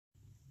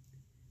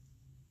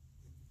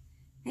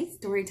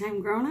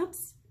Storytime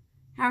grown-ups.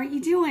 How are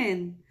you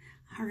doing?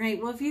 All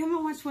right, well, if you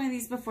haven't watched one of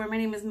these before, my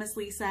name is Miss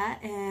Lisa,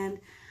 and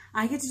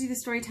I get to do the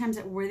story times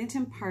at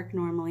Worthington Park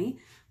normally,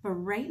 but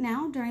right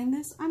now, during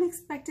this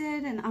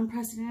unexpected and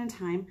unprecedented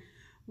time,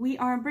 we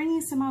are bringing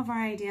some of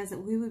our ideas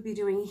that we would be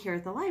doing here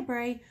at the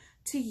library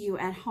to you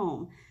at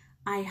home.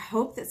 I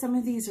hope that some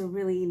of these are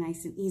really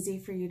nice and easy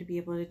for you to be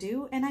able to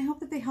do, and I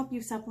hope that they help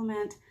you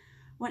supplement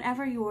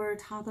whatever your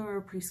toddler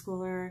or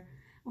preschooler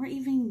or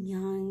even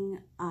young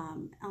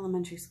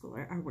elementary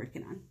schooler are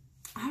working on.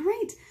 All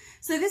right,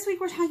 so this week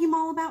we're talking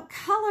all about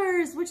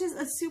colors, which is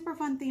a super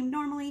fun theme.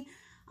 Normally,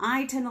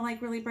 I tend to like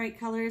really bright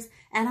colors,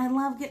 and I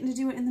love getting to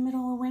do it in the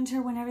middle of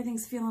winter when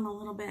everything's feeling a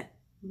little bit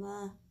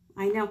blah.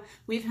 I know,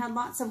 we've had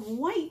lots of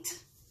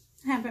white,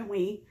 haven't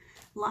we?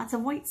 Lots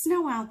of white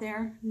snow out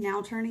there,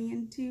 now turning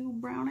into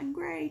brown and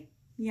gray.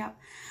 Yep.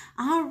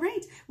 All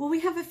right. Well,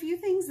 we have a few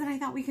things that I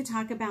thought we could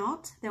talk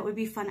about that would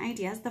be fun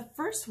ideas. The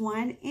first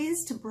one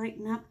is to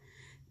brighten up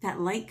that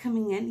light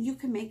coming in. You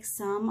can make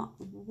some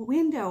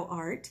window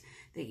art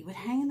that you would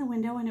hang in the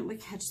window and it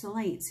would catch the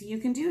light. So you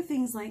can do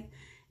things like,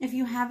 if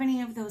you have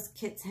any of those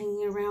kits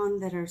hanging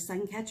around that are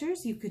sun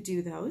catchers, you could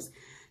do those.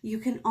 You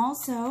can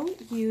also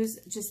use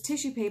just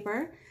tissue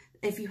paper.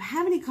 If you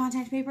have any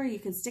contact paper, you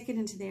can stick it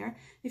into there.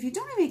 If you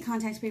don't have any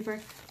contact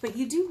paper, but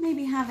you do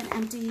maybe have an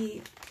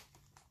empty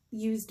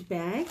used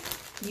bag,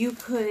 you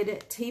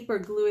could tape or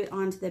glue it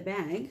onto the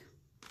bag,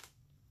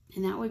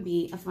 and that would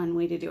be a fun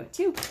way to do it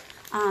too.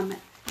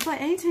 But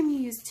anytime you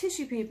use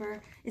tissue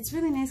paper, it's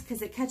really nice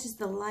because it catches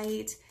the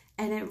light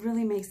and it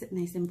really makes it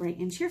nice and bright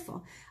and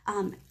cheerful.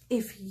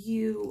 If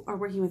you are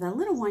working with a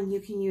little one,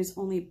 you can use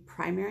only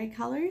primary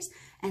colors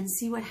and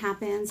see what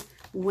happens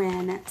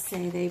when,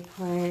 say, they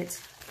put,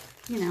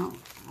 you know,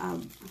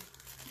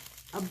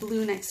 a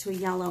blue next to a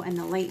yellow and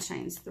the light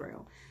shines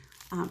through.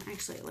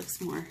 Actually, it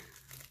looks more,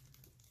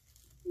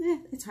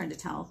 it's hard to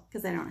tell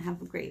because I don't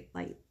have a great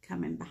light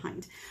coming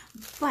behind.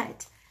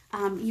 But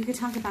you could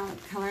talk about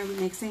color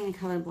mixing and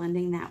color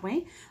blending that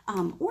way.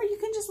 Or you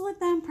can just let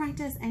them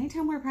practice.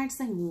 Anytime we're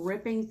practicing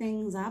ripping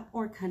things up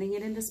or cutting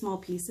it into small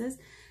pieces,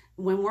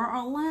 when we're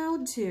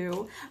allowed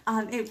to,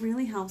 it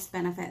really helps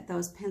benefit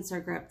those pincer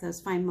grip,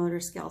 those fine motor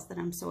skills that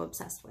I'm so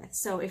obsessed with.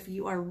 So if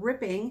you are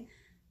ripping,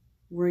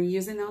 we're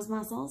using those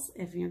muscles.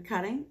 If you're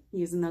cutting,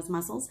 using those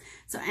muscles.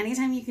 So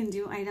anytime you can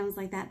do items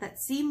like that, that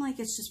seem like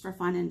it's just for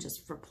fun and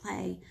just for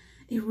play,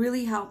 it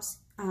really helps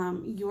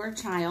your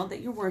child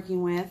that you're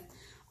working with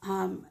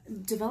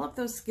develop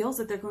those skills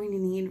that they're going to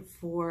need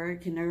for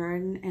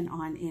kindergarten and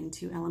on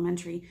into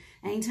elementary.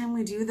 Anytime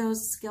we do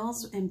those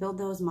skills and build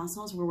those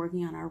muscles, we're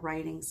working on our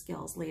writing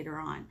skills later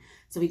on.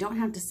 So we don't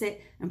have to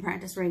sit and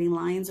practice writing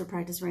lines or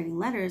practice writing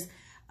letters.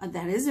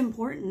 That is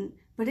important,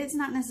 but it's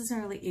not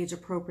necessarily age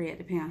appropriate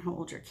depending on how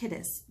old your kid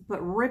is.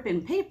 But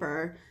ripping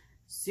paper,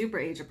 super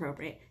age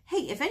appropriate.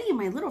 Hey, if any of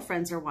my little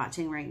friends are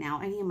watching right now,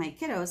 any of my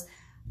kiddos,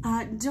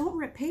 don't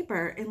rip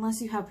paper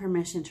unless you have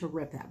permission to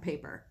rip that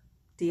paper.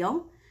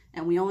 Deal?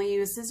 And we only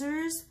use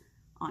scissors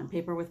on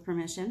paper with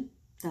permission.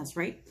 That's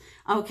right.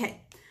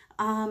 Okay,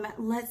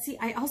 let's see.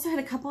 I also had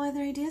a couple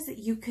other ideas that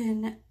you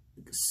can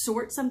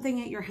sort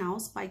something at your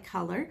house by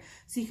color.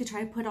 So you could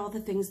try to put all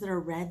the things that are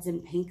reds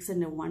and pinks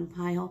into one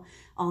pile,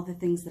 all the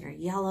things that are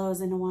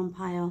yellows into one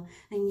pile,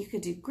 and you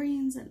could do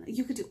greens, and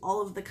you could do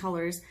all of the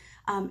colors.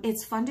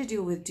 It's fun to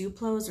do with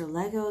Duplos or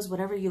Legos,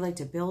 whatever you like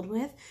to build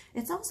with.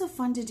 It's also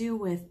fun to do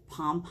with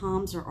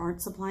pom-poms or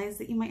art supplies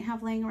that you might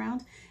have laying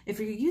around. If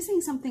you're using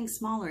something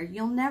smaller,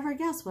 you'll never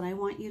guess what I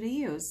want you to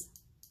use.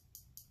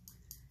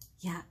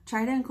 Yeah,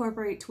 try to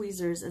incorporate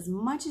tweezers as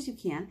much as you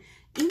can.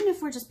 Even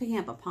if we're just picking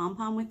up a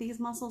pom-pom with these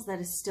muscles, that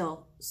is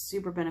still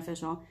super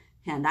beneficial.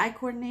 Hand-eye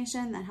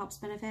coordination, that helps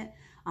benefit.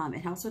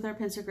 It helps with our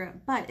pincer grip.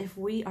 But if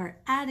we are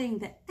adding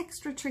the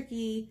extra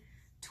tricky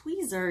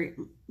tweezer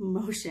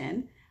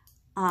motion,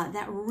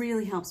 that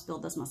really helps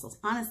build those muscles.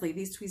 Honestly,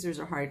 these tweezers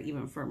are hard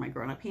even for my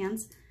grown-up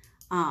hands.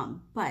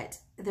 But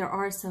there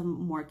are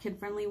some more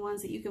kid-friendly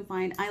ones that you can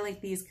find. I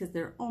like these because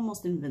they're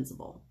almost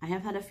invincible. I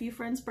have had a few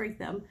friends break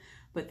them,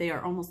 but they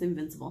are almost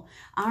invincible.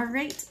 All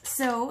right,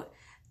 so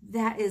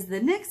that is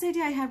the next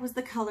idea I had, was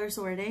the color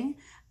sorting.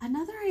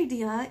 Another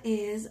idea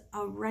is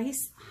a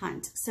rice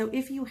hunt. So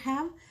if you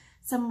have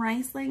some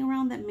rice laying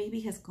around that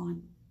maybe has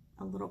gone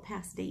a little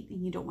past date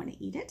and you don't want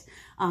to eat it,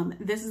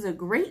 this is a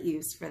great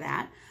use for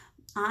that.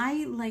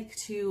 I like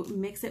to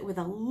mix it with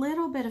a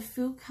little bit of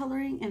food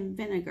coloring and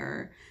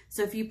vinegar.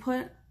 So if you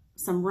put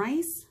some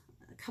rice,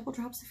 a couple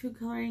drops of food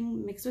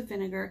coloring mixed with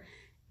vinegar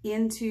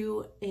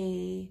into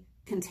a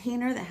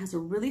container that has a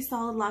really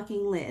solid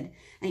locking lid,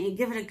 and you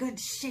give it a good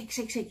shake,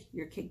 shake, shake.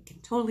 Your kid can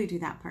totally do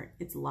that part.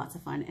 It's lots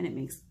of fun and it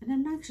makes an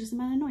obnoxious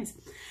amount of noise.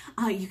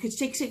 You could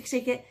shake, shake,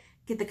 shake it,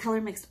 get the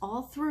color mixed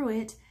all through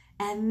it,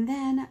 and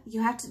then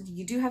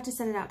you do have to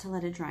set it out to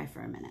let it dry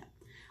for a minute.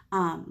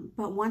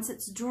 But once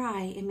it's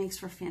dry, it makes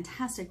for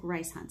fantastic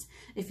rice hunts.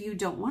 If you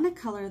don't want to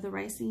color the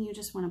rice and you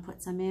just want to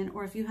put some in,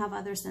 or if you have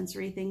other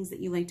sensory things that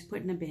you like to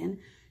put in a bin,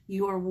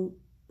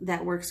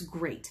 that works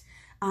great.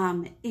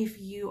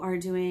 If you are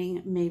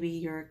doing maybe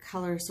your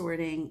color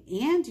sorting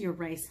and your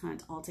rice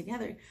hunt all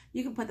together,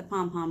 you can put the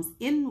pom-poms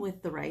in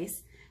with the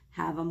rice,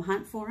 have them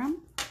hunt for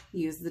them,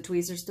 use the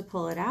tweezers to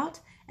pull it out,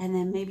 and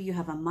then maybe you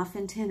have a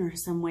muffin tin or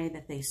some way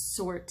that they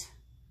sort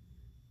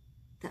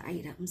the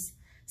items.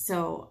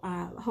 So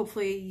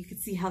hopefully you can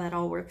see how that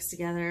all works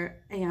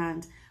together.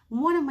 And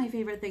one of my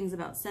favorite things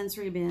about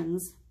sensory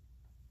bins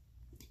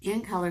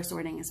and color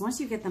sorting is once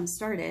you get them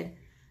started,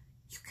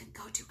 you can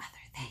go do other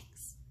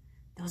things.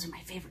 Those are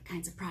my favorite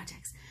kinds of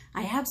projects.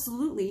 I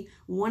absolutely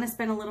want to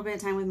spend a little bit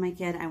of time with my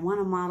kid. I want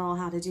to model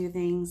how to do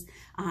things.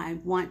 I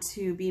want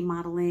to be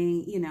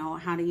modeling, you know,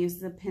 how to use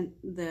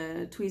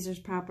the tweezers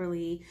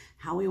properly,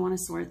 how we want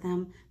to sort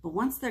them. But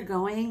once they're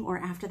going, or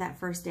after that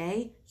first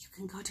day, you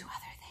can go do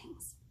other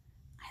things.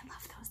 I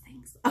love those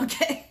things.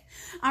 Okay.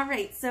 All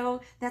right,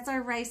 so that's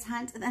our rice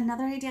hunt.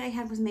 Another idea I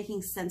had was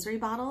making sensory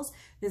bottles.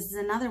 This is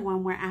another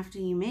one where after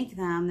you make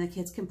them, the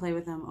kids can play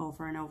with them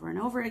over and over and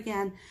over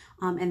again.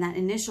 And that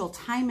initial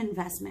time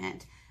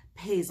investment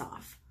pays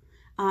off.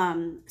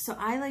 So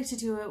I like to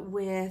do it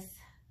with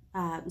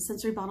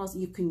sensory bottles.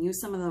 You can use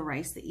some of the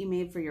rice that you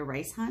made for your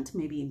rice hunt.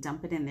 Maybe you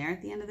dump it in there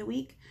at the end of the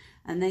week,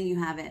 and then you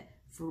have it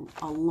for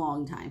a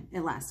long time.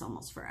 It lasts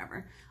almost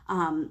forever.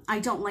 I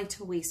don't like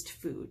to waste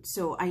food.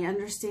 So I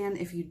understand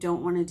if you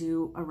don't want to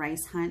do a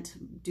rice hunt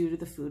due to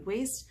the food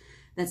waste,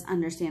 that's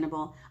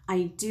understandable.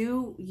 I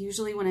do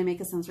usually when I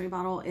make a sensory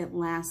bottle, it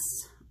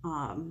lasts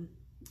a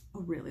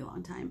really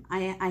long time.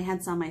 I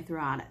had some I threw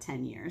out at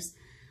 10 years.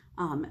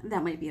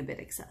 That might be a bit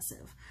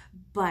excessive.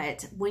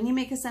 But when you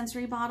make a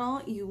sensory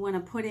bottle, you want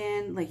to put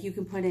in, like you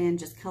can put in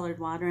just colored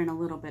water and a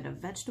little bit of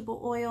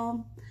vegetable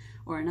oil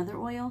or another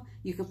oil.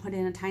 You can put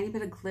in a tiny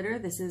bit of glitter.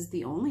 This is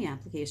the only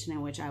application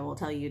in which I will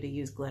tell you to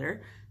use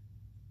glitter,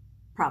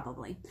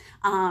 probably.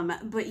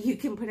 But you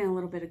can put in a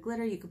little bit of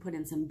glitter. You can put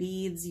in some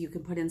beads. You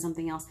can put in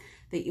something else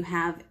that you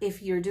have.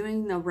 If you're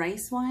doing the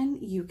rice one,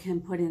 you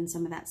can put in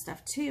some of that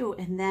stuff too.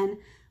 And then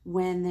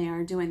when they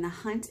are doing the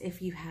hunt,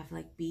 if you have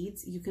like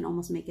beads, you can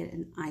almost make it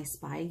an I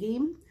Spy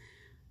game.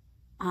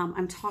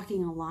 I'm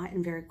talking a lot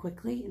and very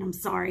quickly, and I'm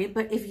sorry,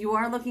 but if you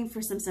are looking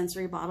for some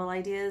sensory bottle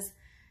ideas,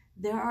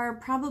 there are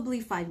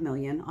probably 5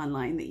 million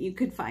online that you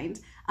could find.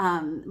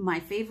 My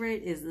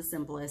favorite is the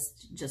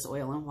simplest, just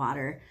oil and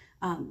water.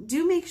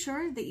 Do make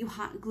sure that you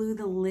hot glue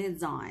the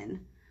lids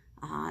on.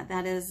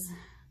 That is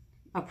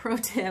a pro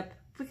tip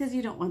because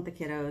you don't want the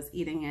kiddos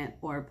eating it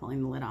or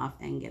pulling the lid off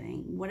and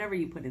getting whatever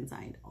you put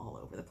inside all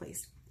over the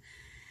place.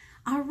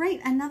 All right,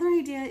 another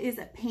idea is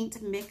a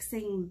paint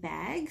mixing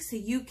bag. So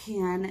you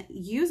can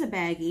use a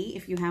baggie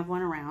if you have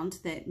one around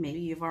that maybe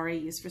you've already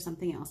used for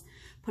something else.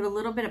 Put a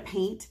little bit of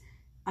paint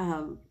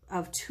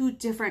of 2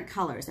 different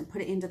colors and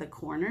put it into the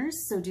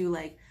corners. So do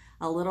like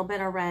a little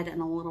bit of red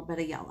and a little bit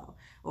of yellow,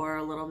 or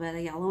a little bit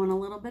of yellow and a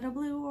little bit of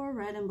blue, or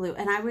red and blue.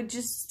 And I would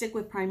just stick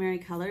with primary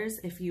colors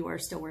if you are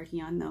still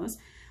working on those.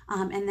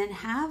 And then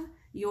have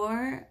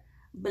your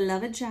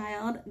beloved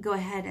child go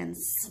ahead and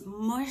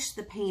smush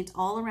the paint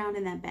all around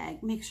in that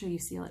bag. Make sure you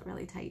seal it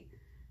really tight.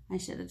 I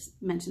should have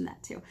mentioned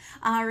that too.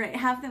 All right,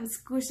 have them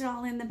squish it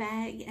all in the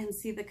bag and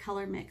see the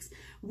color mix.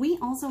 We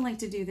also like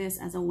to do this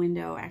as a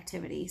window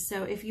activity.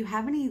 So if you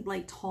have any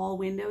like tall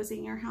windows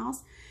in your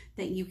house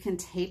that you can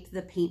tape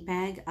the paint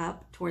bag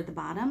up toward the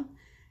bottom,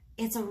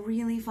 it's a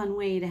really fun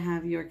way to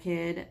have your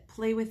kid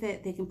play with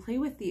it. They can play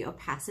with the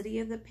opacity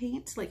of the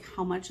paint, like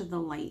how much of the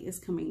light is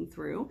coming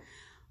through,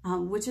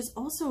 which is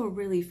also a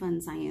really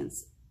fun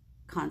science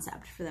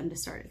concept for them to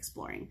start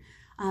exploring.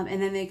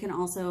 And then they can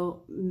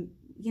also,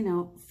 you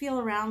know, feel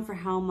around for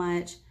how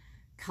much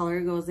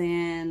color goes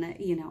in,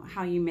 you know,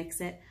 how you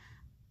mix it.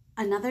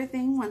 Another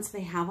thing, once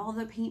they have all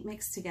the paint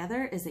mixed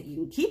together, is that you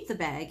can keep the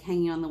bag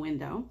hanging on the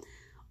window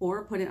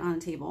or put it on a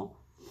table.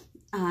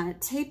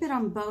 Tape it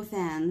on both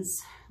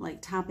ends,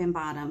 like top and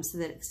bottom, so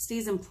that it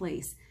stays in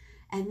place.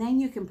 And then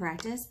you can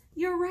practice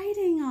your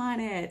writing on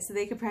it. So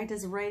they can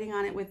practice writing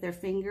on it with their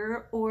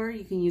finger, or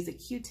you can use a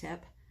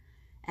Q-tip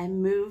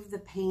and move the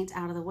paint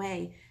out of the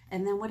way.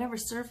 And then whatever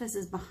surface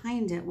is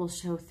behind it will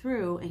show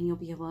through, and you'll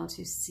be able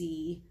to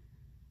see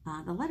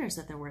the letters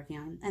that they're working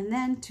on. And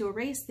then to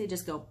erase, they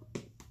just go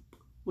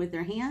with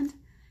their hand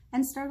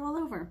and start all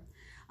over.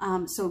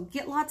 So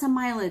get lots of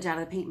mileage out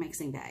of the paint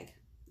mixing bag.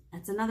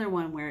 That's another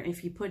one where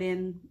if you put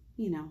in,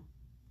 you know,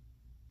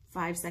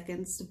 5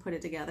 seconds to put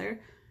it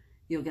together,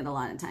 you'll get a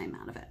lot of time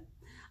out of it.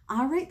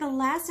 All right, the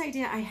last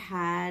idea I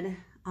had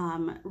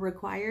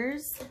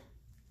requires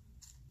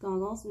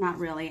goggles. Not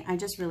really. I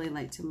just really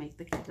like to make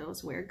the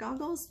kiddos wear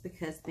goggles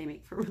because they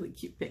make for really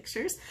cute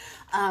pictures,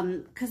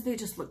 because they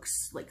just look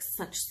like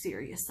such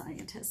serious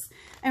scientists.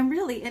 And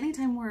really,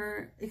 anytime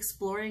we're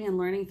exploring and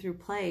learning through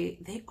play,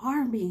 they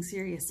are being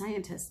serious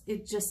scientists.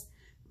 It just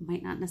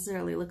might not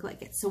necessarily look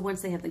like it. So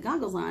once they have the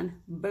goggles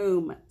on,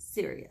 boom,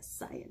 serious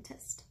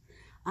scientist.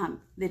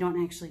 They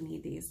don't actually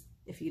need these.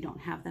 If you don't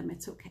have them,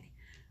 it's okay.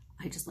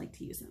 I just like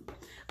to use them.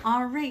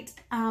 All right,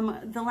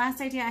 the last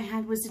idea I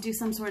had was to do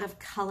some sort of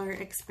color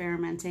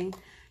experimenting.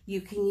 You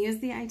can use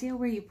the idea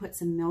where you put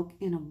some milk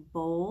in a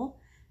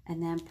bowl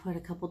and then put a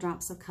couple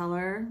drops of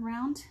color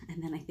around,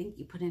 and then I think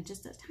you put in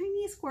just a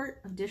tiny squirt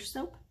of dish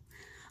soap.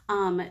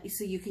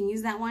 So you can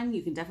use that one.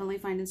 You can definitely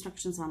find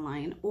instructions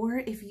online, or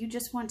if you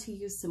just want to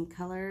use some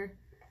color,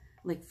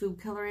 like food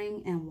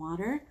coloring and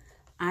water,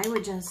 I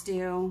would just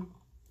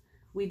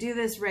we do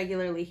this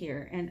regularly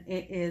here, and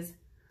it is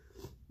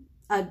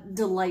a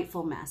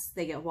delightful mess.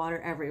 They get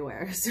water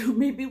everywhere. So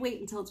maybe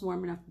wait until it's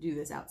warm enough to do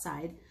this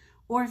outside.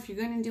 Or if you're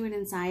going to do it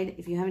inside,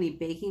 if you have any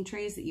baking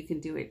trays that you can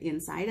do it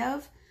inside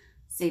of,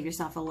 save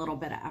yourself a little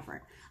bit of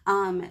effort.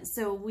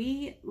 So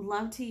we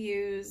love to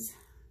use,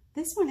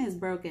 this one is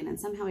broken and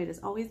somehow it is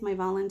always my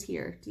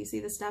volunteer. Do you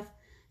see the stuff?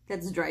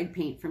 That's dried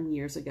paint from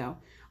years ago.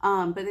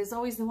 But there's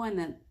always the one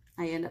that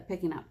I end up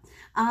picking up.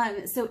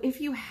 So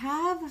if you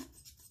have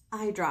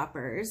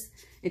eyedroppers,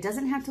 it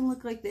doesn't have to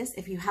look like this.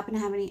 If you happen to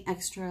have any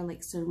extra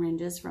like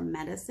syringes from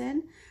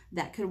medicine,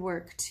 that could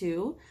work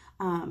too.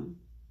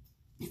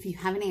 If you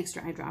have any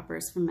extra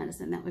eyedroppers from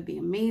medicine, that would be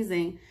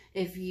amazing.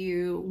 If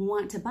you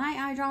want to buy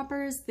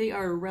eyedroppers, they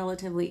are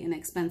relatively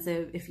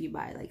inexpensive if you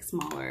buy like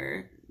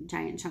smaller,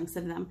 giant chunks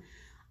of them.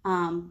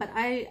 But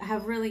I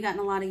have really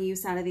gotten a lot of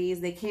use out of these.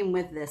 They came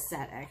with this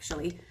set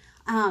actually.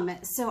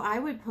 So I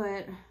would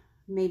put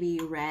maybe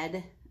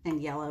red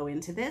and yellow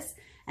into this.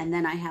 And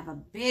then I have a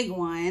big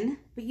one,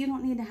 but you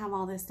don't need to have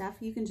all this stuff.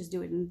 You can just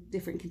do it in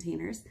different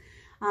containers.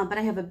 But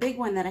I have a big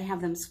one that I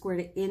have them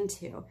squirted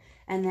into.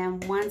 And then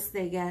once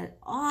they get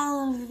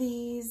all of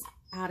these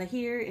out of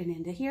here and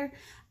into here,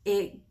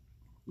 it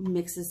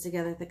mixes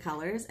together the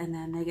colors, and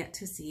then they get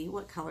to see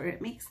what color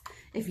it makes.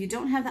 If you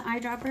don't have the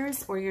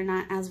eyedroppers, or you're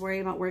not as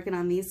worried about working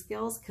on these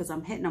skills, because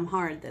I'm hitting them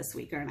hard this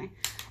week, aren't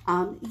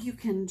I? You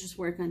can just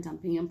work on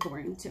dumping and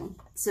pouring too.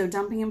 So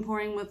dumping and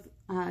pouring with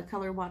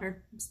color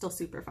water, still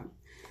super fun.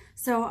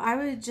 So I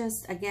would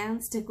just,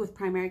 again, stick with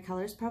primary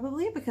colors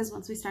probably, because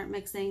once we start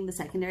mixing the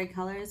secondary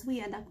colors,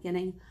 we end up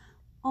getting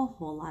a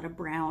whole lot of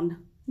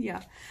brown.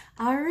 Yeah.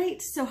 All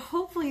right. So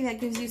hopefully that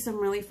gives you some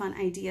really fun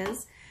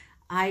ideas.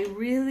 I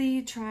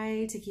really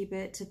try to keep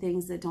it to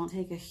things that don't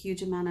take a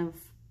huge amount of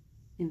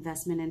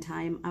investment and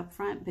time up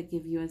front, but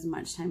give you as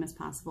much time as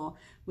possible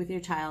with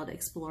your child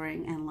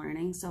exploring and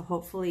learning. So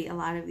hopefully a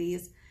lot of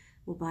these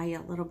will buy you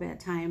a little bit of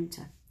time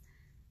to,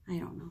 I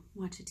don't know,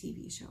 watch a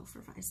TV show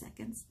for 5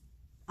 seconds.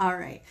 All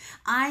right.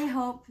 I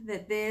hope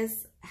that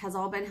this has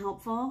all been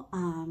helpful.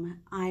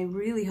 I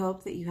really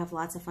hope that you have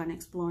lots of fun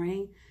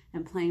exploring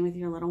and playing with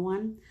your little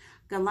one.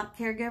 Good luck,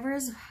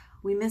 caregivers.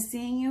 We miss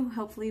seeing you.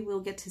 Hopefully we'll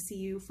get to see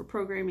you for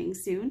programming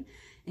soon.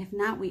 If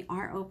not, we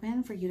are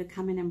open for you to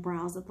come in and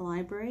browse at the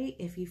library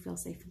if you feel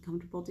safe and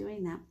comfortable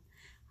doing that.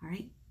 All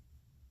right.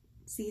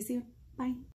 See you soon. Bye.